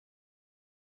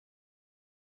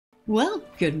Well,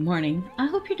 good morning. I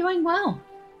hope you're doing well.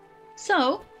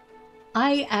 So,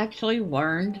 I actually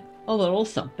learned a little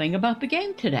something about the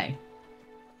game today.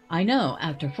 I know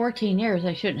after 14 years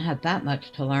I shouldn't have that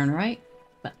much to learn, right?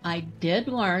 But I did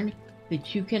learn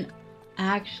that you can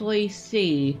actually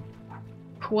see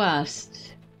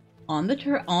quests on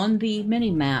the mini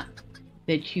map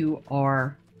that you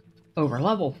are over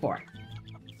level for.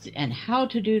 And how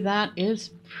to do that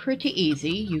is pretty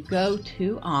easy. You go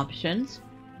to options.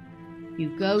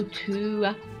 You go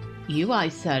to UI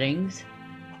settings,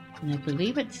 and I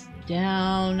believe it's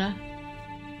down.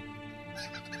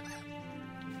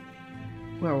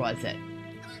 Where was it?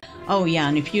 Oh yeah,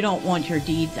 and if you don't want your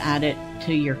deeds added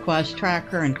to your quest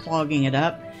tracker and clogging it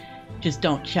up, just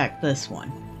don't check this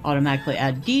one. Automatically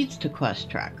add deeds to quest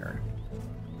tracker.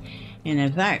 And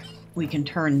in fact, we can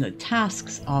turn the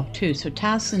tasks off too. So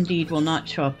tasks and deed will not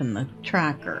show up in the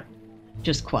tracker,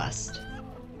 just quest.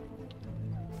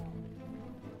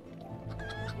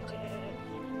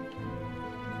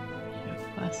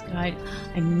 Quest guide.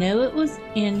 I know it was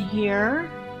in here.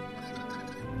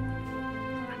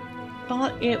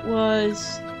 Thought it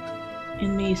was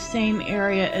in the same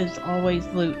area as always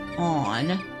loot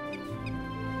on.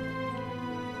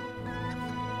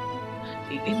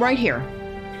 Right here.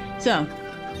 So,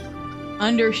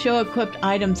 under show equipped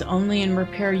items only in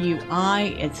repair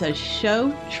UI, it says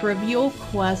show trivial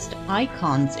quest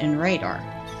icons in radar.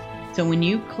 So when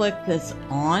you click this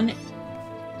on,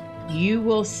 you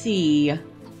will see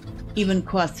even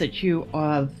quests that you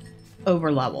have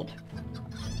over leveled,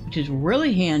 which is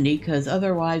really handy because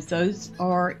otherwise those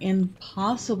are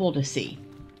impossible to see.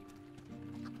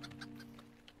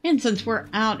 And since we're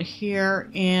out here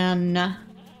in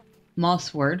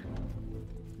Mossward,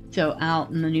 so out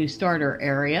in the new starter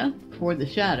area for the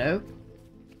shadow,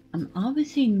 I'm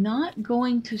obviously not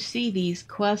going to see these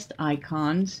quest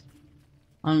icons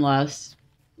unless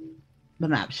the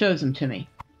map shows them to me.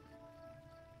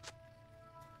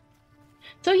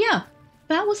 So yeah,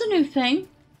 that was a new thing,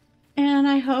 and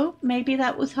I hope maybe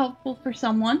that was helpful for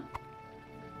someone.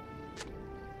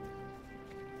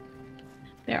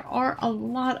 There are a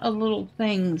lot of little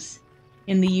things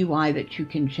in the UI that you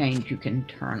can change. You can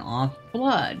turn off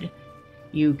blood.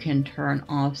 You can turn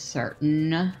off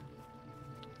certain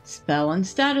spell and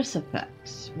status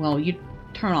effects. Well, you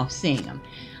turn off seeing them.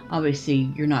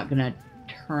 Obviously, you're not going to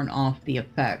turn off the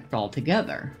effect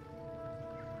altogether.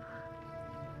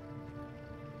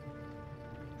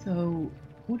 So,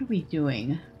 what are we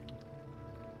doing?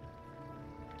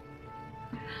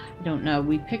 I don't know.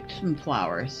 We picked some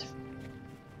flowers.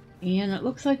 And it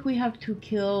looks like we have to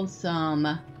kill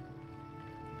some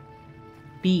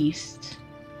beasts.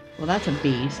 Well, that's a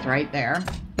beast right there.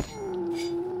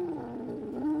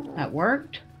 That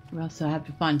worked. We also have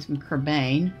to find some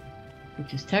Kerbane,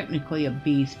 which is technically a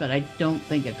beast, but I don't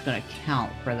think it's going to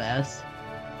count for this.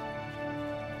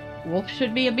 Wolf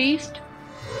should be a beast.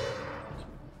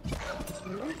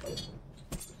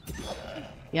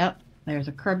 Yep, there's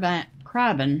a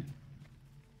Kraben.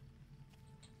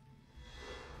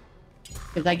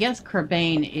 Because I guess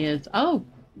Kerbane is... Oh,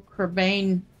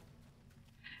 Kerbane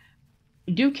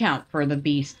do count for the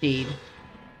beast deed.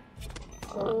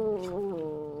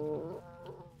 So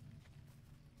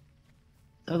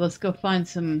let's go find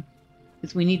some...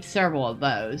 Because we need several of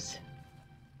those.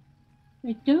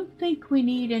 I don't think we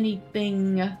need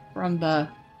anything from the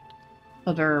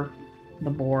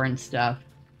boar and stuff.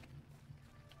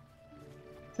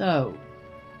 So...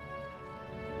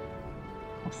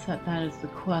 I'll set that as the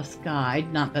quest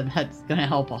guide. Not that that's going to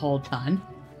help a whole ton.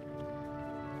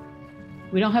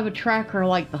 We don't have a tracker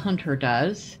like the hunter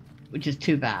does, which is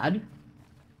too bad.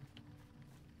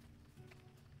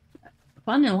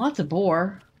 Finding lots of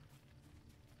boar.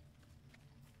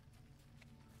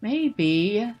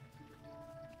 Maybe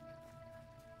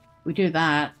we do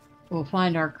that. We'll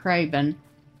find our Kraben,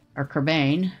 or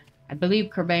Kerbane. I believe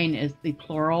Kerbane is the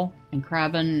plural and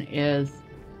Kraben is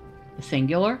the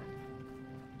singular.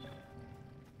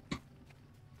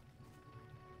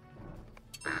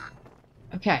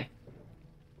 Okay.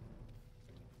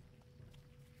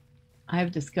 I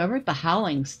have discovered the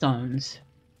Howling Stones.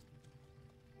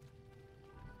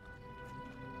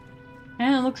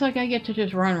 And it looks like I get to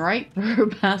just run right through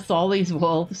past all these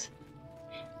wolves.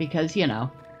 Because, you know,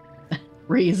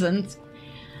 reasons.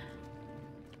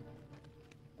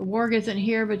 The warg isn't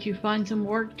here, but you find some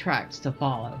warg tracks to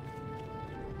follow.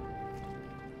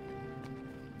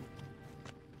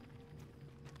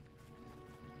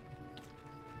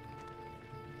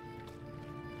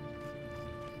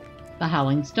 The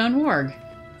Howling Stone Warg.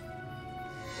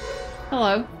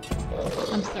 Hello.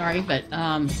 I'm sorry, but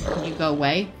can you go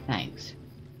away? Thanks.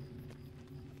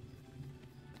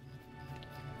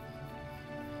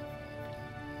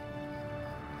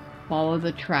 Follow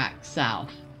the track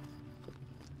south.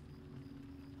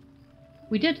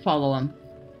 We did follow them.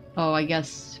 Oh, I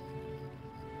guess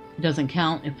it doesn't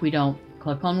count if we don't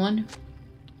click on one.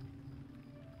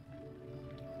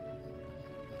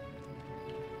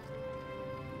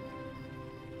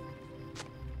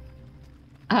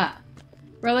 Ah,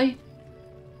 really?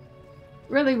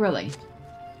 Really, really?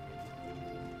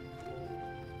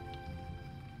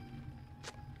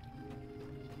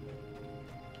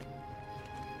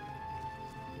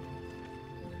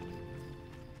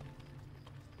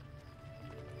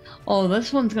 Oh,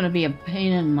 this one's gonna be a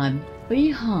pain in my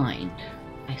behind.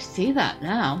 I see that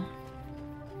now.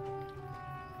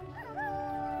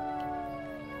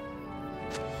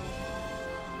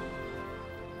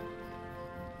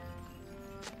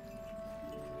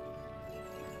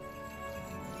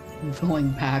 I'm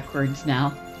going backwards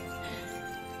now.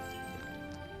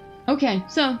 Okay,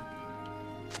 so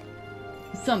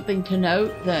something to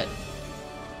note that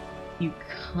you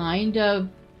kind of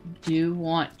do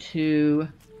want to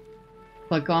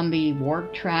click on the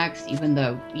warp tracks, even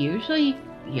though usually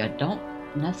you don't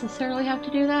necessarily have to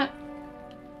do that.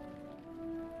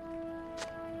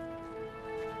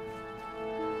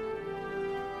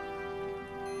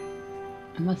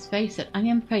 I must face it. I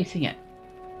am facing it.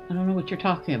 I don't know what you're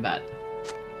talking about.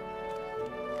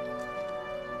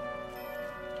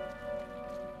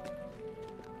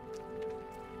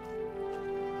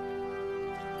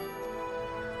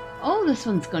 Oh, this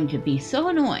one's going to be so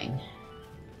annoying.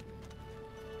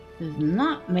 Is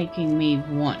not making me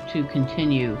want to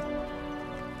continue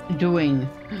doing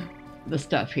the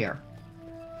stuff here.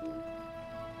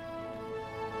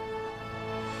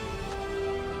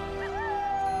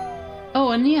 Oh,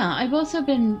 and yeah, I've also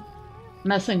been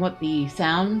messing with the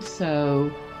sound, so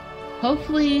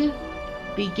hopefully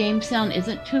the game sound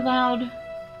isn't too loud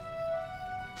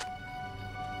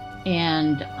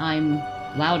and I'm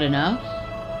loud enough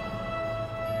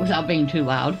without being too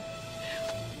loud.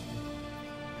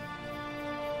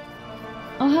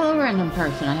 Oh, hello, random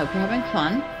person. I hope you're having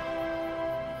fun.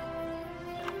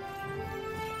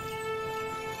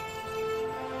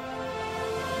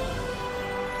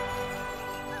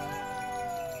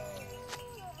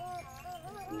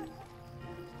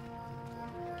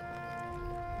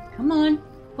 Come on,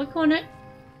 click on it.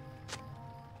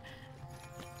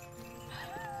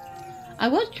 I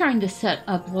was trying to set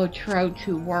up LOTRO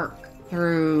to work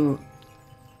through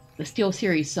the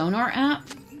SteelSeries Sonar app,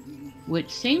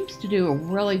 which seems to do a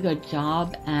really good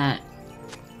job at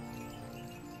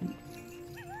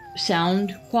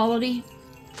sound quality,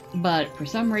 but for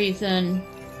some reason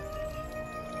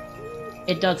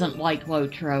it doesn't like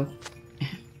LOTRO.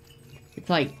 It's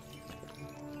like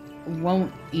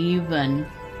won't even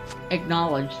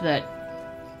acknowledge that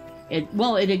it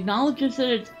acknowledges that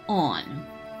it's on.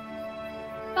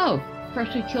 Oh,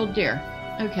 freshly killed deer.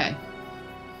 Okay.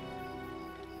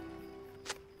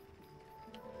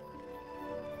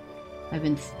 I've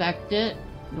inspected.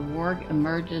 The warg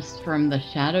emerges from the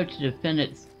shadow to defend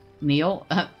its meal.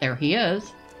 There he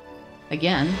is.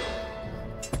 Again.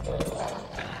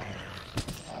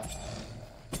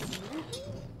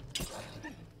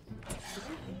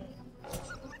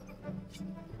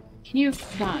 Can you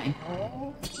die?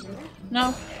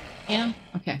 No? Yeah?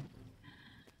 Okay.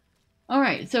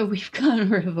 Alright, so we've gotten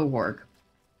rid of the warg.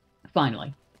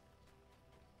 Finally.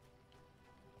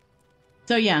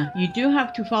 So yeah, you do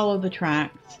have to follow the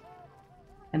tracks,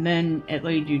 and then it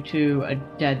leads you to a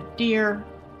dead deer.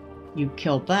 You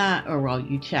kill that, or well,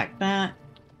 you check that.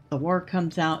 The warg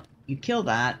comes out, you kill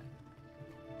that,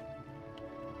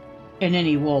 and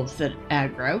any wolves that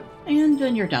aggro, and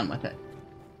then you're done with it.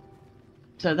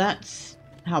 So that's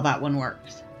how that one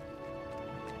works.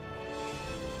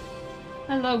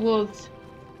 Hello, wolves.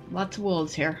 Lots of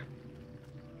wolves here.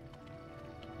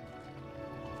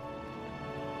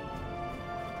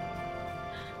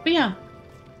 But yeah,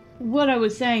 what I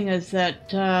was saying is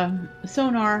that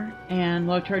Sonar and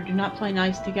LOTRO do not play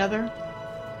nice together.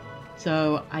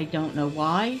 So I don't know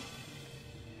why.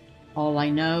 All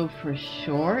I know for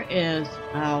sure is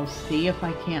I'll see if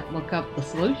I can't look up the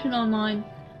solution online.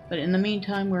 But in the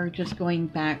meantime, we're just going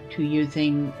back to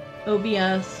using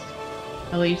OBS,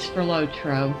 at least for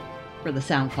LOTRO, for the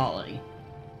sound quality.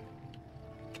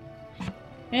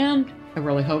 And I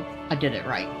really hope I did it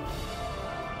right.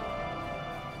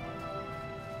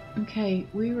 Okay,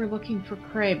 we were looking for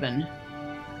Craven.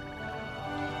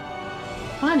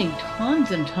 Finding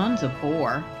tons and tons of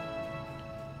boar.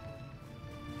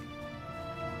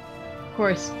 Of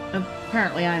course,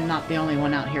 apparently I'm not the only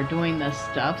one out here doing this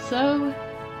stuff, so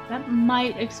that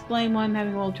might explain why I'm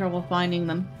having a little trouble finding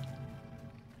them.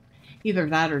 Either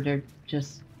that or they're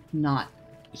just not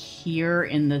here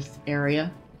in this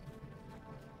area.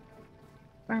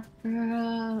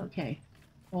 Okay.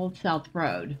 Old South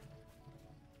Road.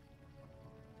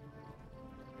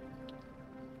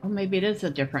 Or maybe it is a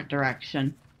different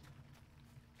direction.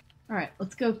 Alright,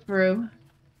 let's go through.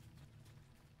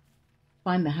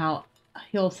 Find the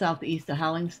hill southeast of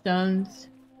Howling Stones.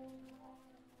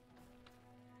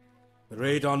 The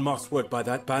raid on Mossward by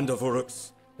that band of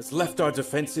Uruks has left our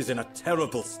defenses in a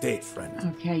terrible state,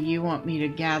 friend. Okay, you want me to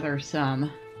gather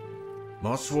some.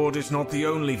 Mossward is not the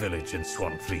only village in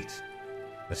Swanfleet.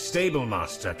 The stable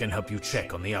master can help you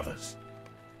check on the others.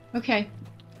 Okay,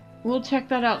 we'll check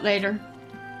that out later.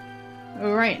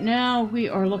 Right now, we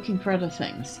are looking for other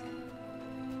things.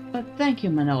 But thank you,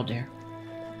 Manel dear.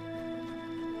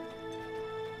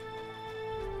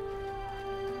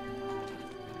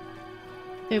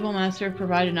 Stable master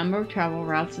provide a number of travel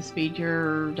routes to speed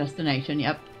your destination.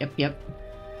 Yep.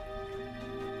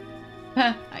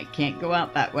 I can't go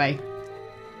out that way.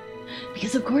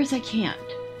 Because of course I can't.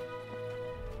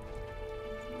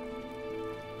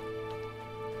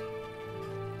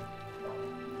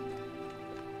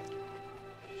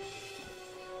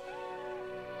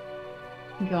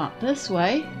 Go out this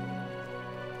way.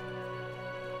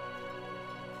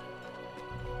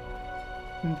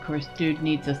 And of course, dude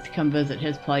needs us to come visit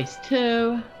his place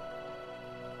too.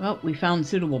 Well, we found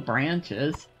suitable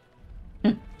branches.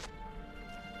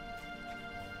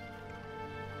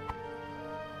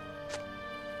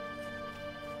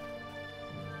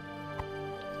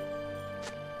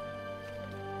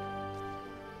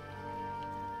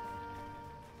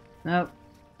 Nope,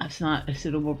 that's not a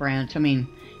suitable branch. I mean,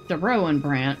 it's a rowan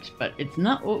branch, but it's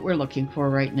not what we're looking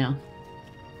for right now.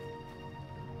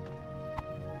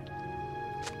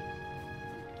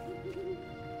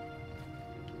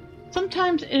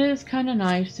 Sometimes it is kind of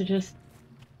nice to just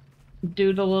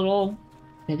do the little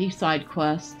bitty side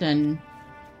quest and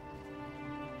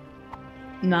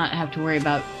not have to worry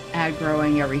about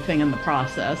aggroing everything in the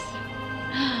process.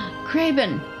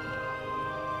 Craven!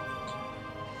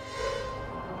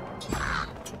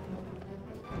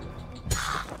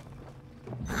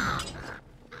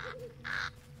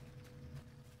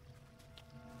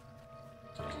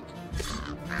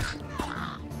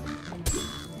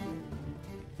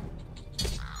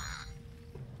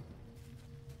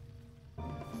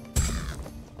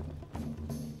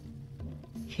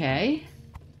 Okay.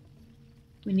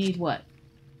 We need what?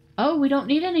 Oh, we don't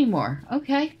need any more.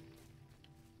 Okay.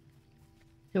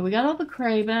 So we got all the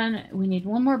craven. We need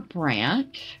one more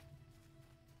branch.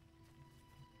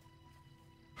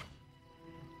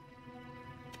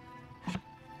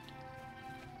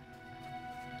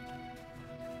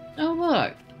 Oh,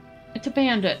 look. It's a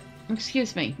bandit.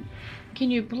 Excuse me.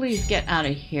 Can you please get out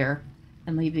of here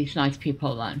and leave these nice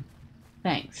people alone?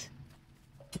 Thanks.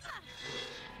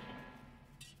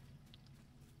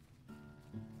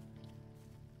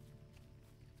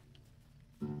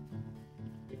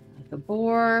 The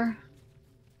boar.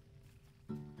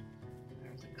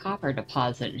 There's a copper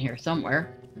deposit in here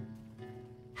somewhere.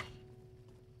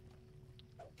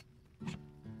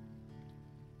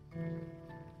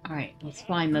 Alright, let's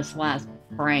find this last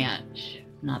branch.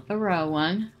 Not the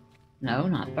rowan. No,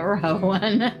 not the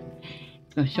rowan.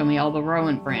 It's going to show me all the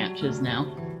rowan branches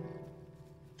now.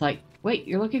 It's like, wait,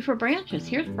 you're looking for branches.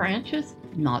 Here's branches.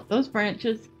 Not those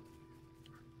branches.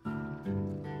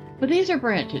 But these are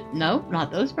branches. No,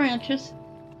 not those branches.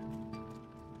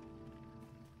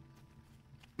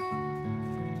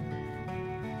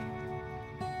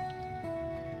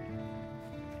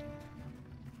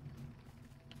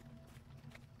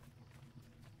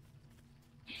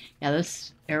 Yeah,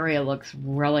 this area looks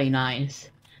really nice.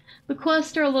 The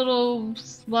quests are a little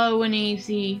slow and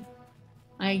easy.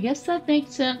 I guess that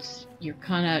makes sense. You're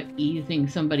kind of easing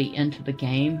somebody into the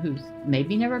game who's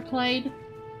maybe never played.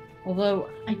 Although,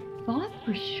 I thought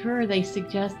for sure they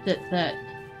suggested that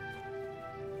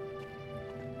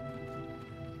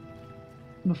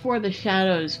Before the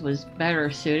Shadows was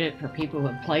better suited for people who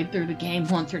have played through the game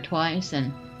once or twice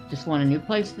and just want a new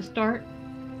place to start.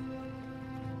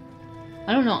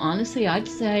 I don't know, honestly, I'd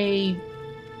say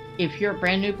if you're a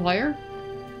brand new player,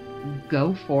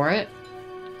 go for it,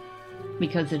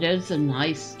 because it is a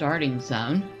nice starting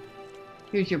zone.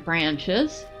 Here's your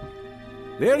branches.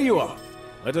 There you are.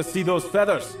 Let us see those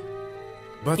feathers.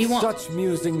 But You want- such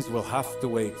musings will have to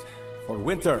wait, for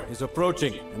winter is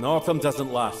approaching and autumn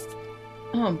doesn't last.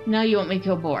 Oh, now you want me to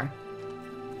kill boar.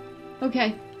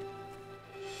 Okay.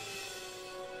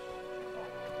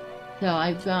 So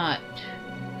I've got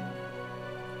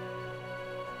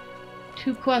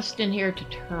 2 quests in here to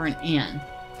turn in.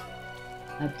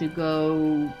 I have to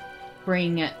go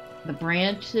bring the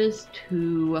branches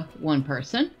to one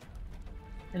person.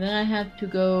 And then I have to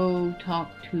go talk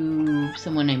to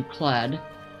someone named Clud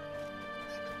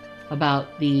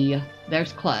about the...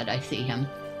 There's Clud, I see him.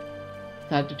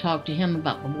 So I have to talk to him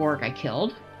about the warg I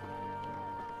killed.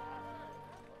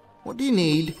 What do you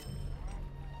need?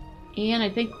 And I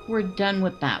think we're done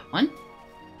with that one.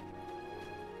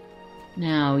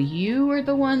 Now, you are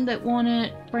the one that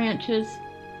wanted branches.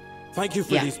 Thank you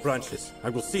for Yeah. these branches. I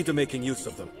will see to making use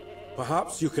of them.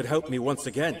 Perhaps you could help me once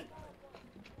again.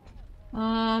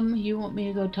 You want me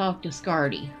to go talk to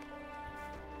Scardy?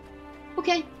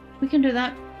 Okay, we can do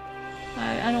that.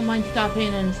 I don't mind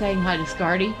stopping and saying hi to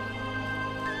Scardy.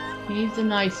 He's a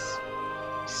nice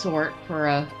sort for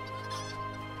a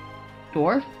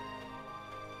dwarf.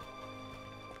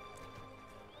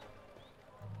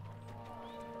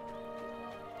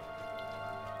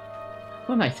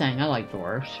 What am I saying? I like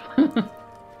dwarves.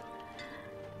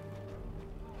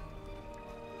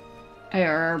 They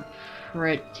are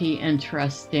pretty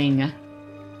interesting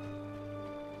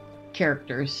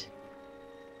characters.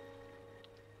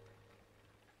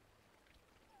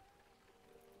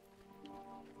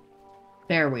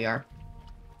 There we are.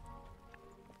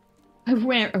 I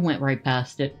went right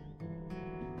past it.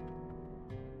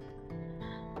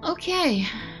 Okay.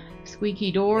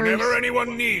 Squeaky doors. Whenever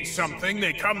anyone needs something,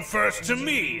 they come first to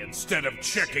me instead of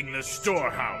checking the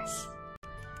storehouse.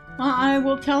 Well, I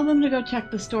will tell them to go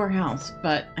check the storehouse,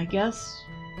 but I guess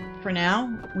for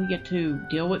now we get to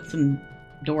deal with some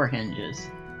door hinges.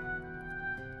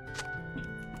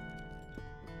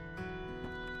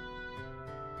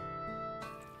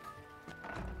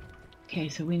 Okay,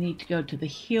 so we need to go to the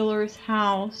healer's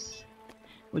house,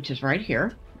 which is right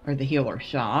here, or the healer's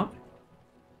shop.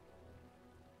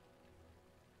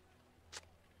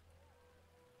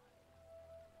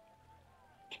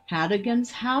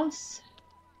 Cadigan's house.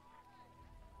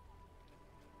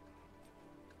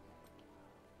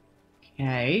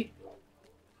 Okay.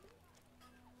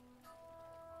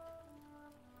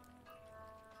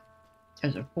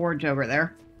 There's a forge over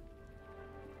there.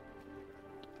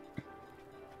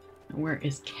 Where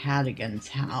is Cadigan's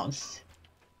house?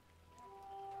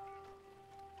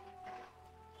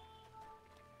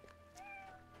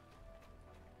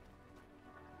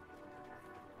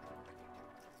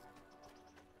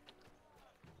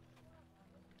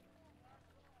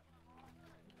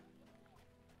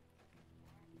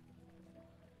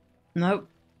 Nope.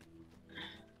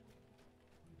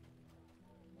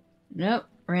 Nope.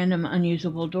 Random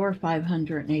unusable door,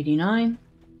 589.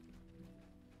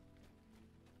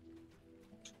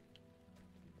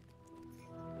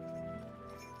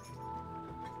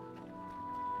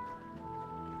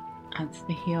 That's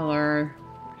the healer.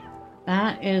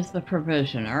 That is the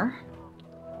provisioner.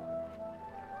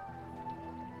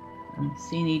 I don't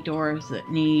see any doors that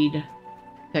need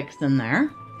fixing there.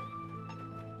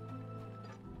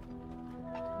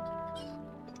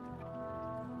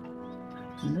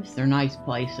 And these are nice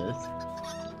places.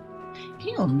 Can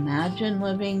you imagine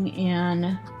living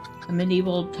in a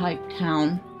medieval type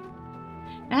town?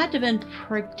 It had to have been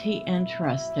pretty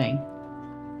interesting.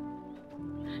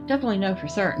 Definitely know for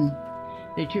certain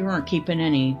that you weren't keeping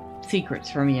any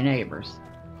secrets from your neighbors.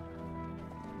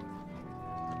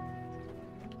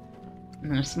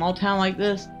 In a small town like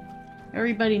this,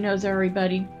 everybody knows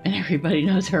everybody, and everybody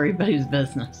knows everybody's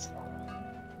business.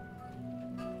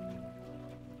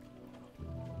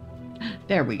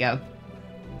 There we go.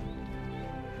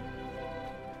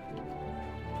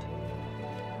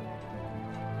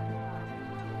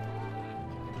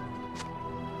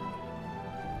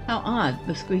 How odd,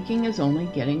 the squeaking is only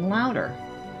getting louder.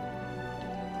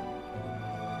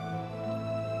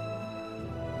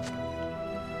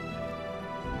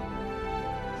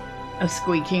 A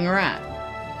squeaking rat.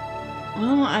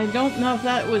 Well, I don't know if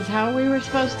that was how we were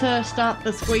supposed to stop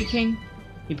the squeaking.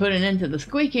 You put an end to the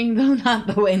squeaking, though not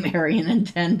the way Marion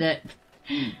intended.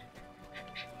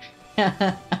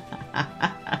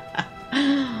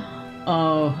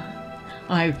 Oh,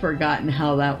 I've forgotten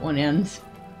how that one ends.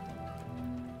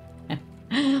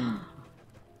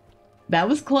 That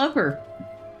was clever.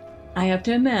 I have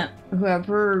to admit,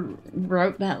 whoever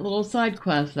wrote that little side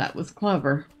quest, that was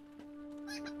clever.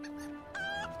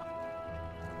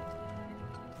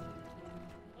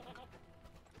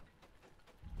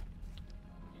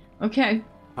 Okay.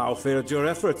 How fared your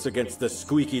efforts against the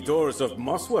squeaky doors of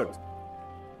Mossward?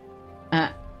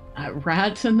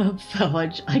 Rats in the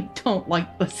village. I don't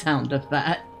like the sound of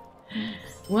that.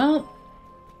 Well,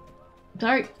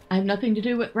 sorry, I have nothing to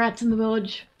do with rats in the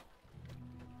village.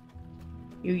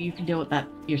 You can deal with that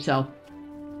yourself.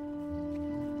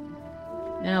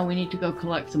 Now we need to go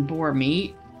collect some boar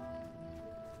meat.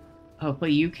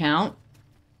 Hopefully you count.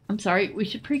 I'm sorry, we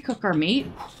should pre-cook our meat.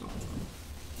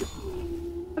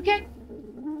 Okay.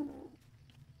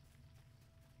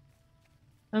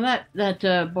 Well,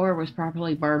 that boar was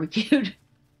properly barbecued.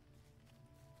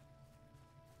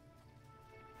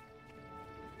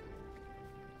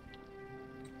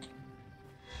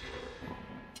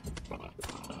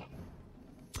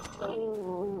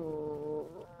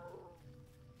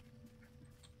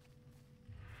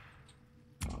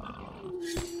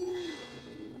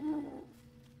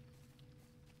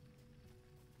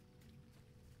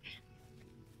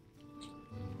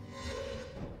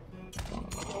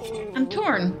 I'm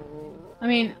torn. I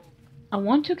mean, I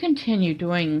want to continue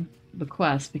doing the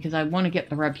quest because I want to get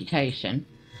the reputation,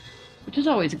 which is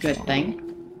always a good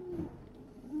thing.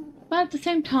 But at the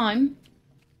same time,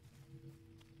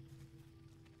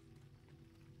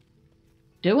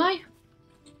 do I?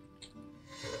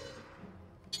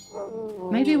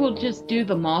 Maybe we'll just do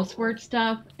the Mossward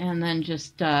stuff and then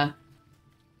just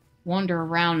wander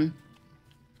around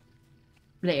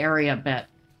the area a bit.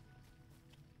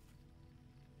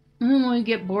 And then when we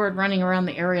get bored running around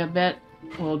the area a bit,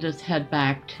 we'll just head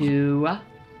back to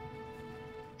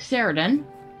Sheridan.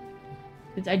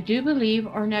 Because I do believe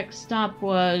our next stop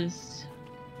was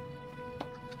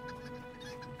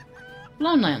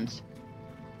Lonelands.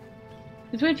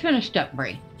 Because we'd finished up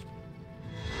Bree.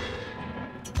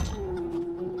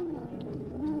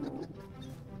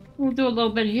 We'll do a little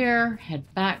bit here, head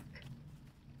back,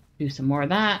 do some more of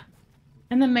that,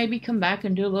 and then maybe come back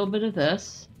and do a little bit of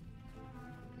this.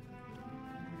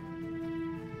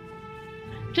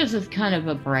 Just as kind of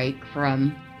a break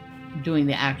from doing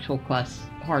the actual quest,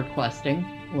 hard questing.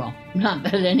 Well, not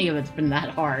that any of it's been that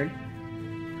hard.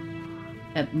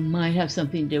 That might have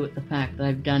something to do with the fact that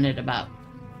I've done it about,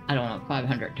 I don't know,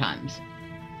 500 times.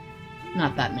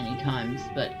 Not that many times,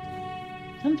 but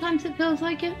sometimes it feels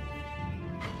like it.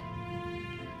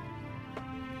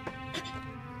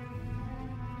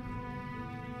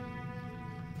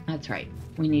 That's right.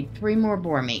 We need 3 more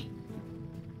boar meat.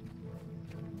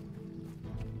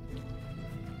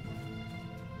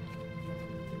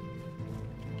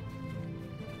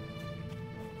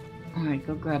 Alright,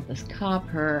 go grab this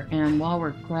copper, and while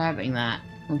we're grabbing that,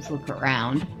 let's look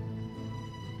around.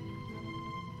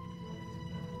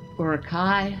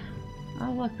 Urukai.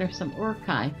 Oh look, there's some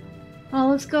Urukai. Oh,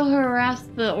 let's go harass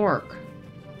the orc.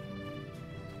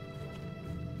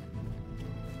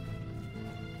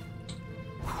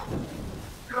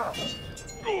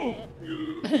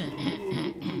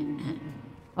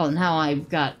 Oh, now I've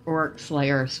got Orc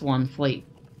Slayer Swan Fleet.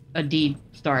 A deed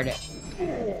started.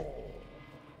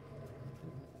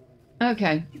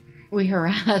 Okay, we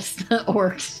harassed the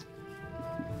orcs.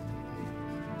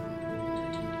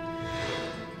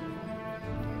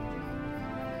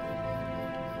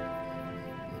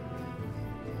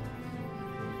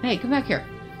 Hey, come back here.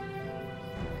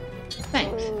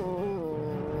 Thanks.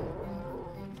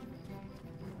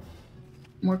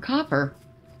 More copper.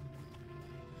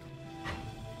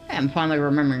 Hey, I'm finally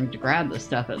remembering to grab this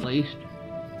stuff at least.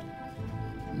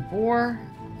 4.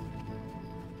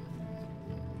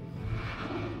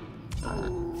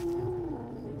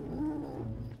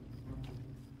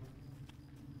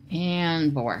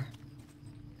 And boar.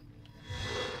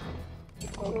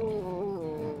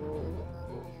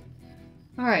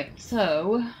 Alright,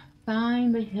 so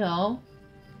find the hill,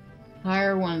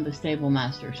 hire one of the stable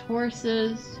master's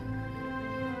horses,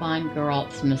 find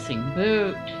Geralt's missing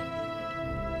boot.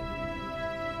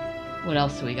 What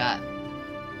else do we got?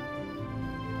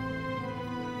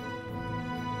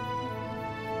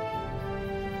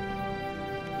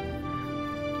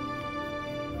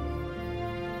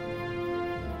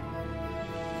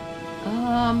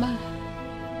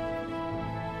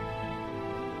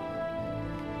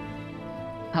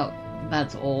 Oh,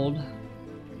 that's old.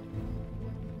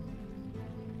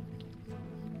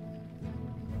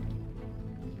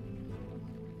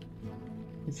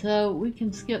 So we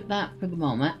can skip that for the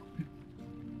moment.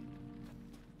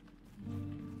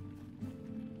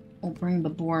 We'll bring the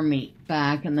boar meat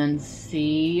back and then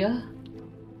see.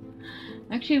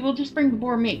 Actually, we'll just bring the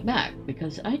boar meat back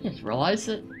because I just realized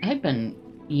that I've been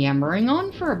yammering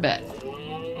on for a bit.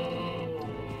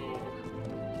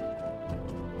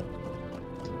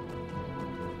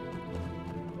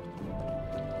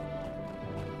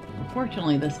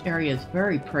 Unfortunately, this area is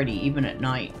very pretty even at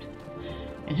night.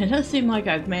 And it does seem like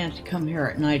I've managed to come here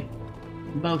at night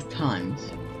both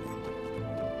times.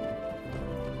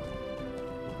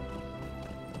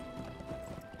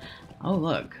 Oh,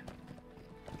 look.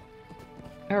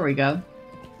 There we go.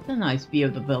 It's a nice view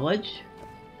of the village.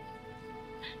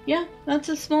 Yeah, that's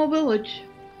a small village.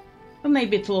 But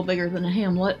maybe it's a little bigger than a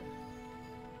hamlet.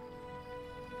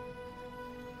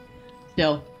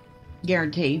 Still,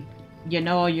 guarantee, you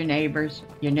know all your neighbors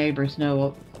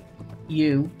know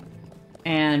you,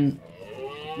 and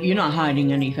you're not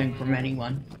hiding anything from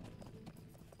anyone.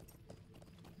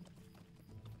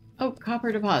 Oh,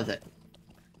 copper deposit.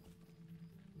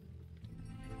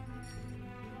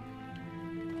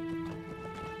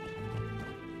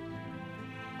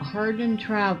 A hardened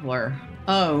traveler.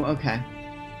 Oh, okay.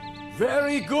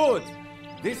 Very good!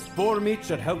 This boar meat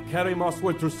should help carry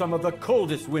Mossward through some of the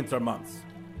coldest winter months.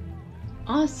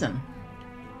 Awesome.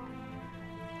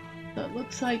 So it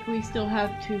looks like we still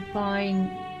have to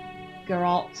find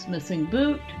Geralt's missing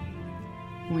boot.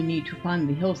 We need to find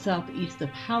the hill southeast of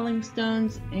Howling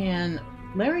Stones, and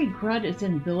Larry Grudd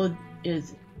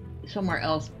is somewhere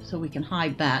else, so we can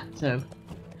hide that. So,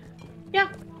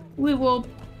 yeah, we will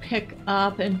pick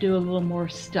up and do a little more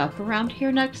stuff around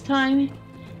here next time.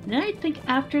 And I think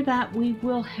after that, we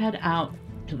will head out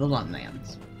to the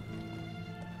Lunlands.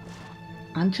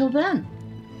 Until then,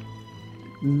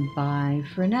 bye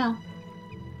for now.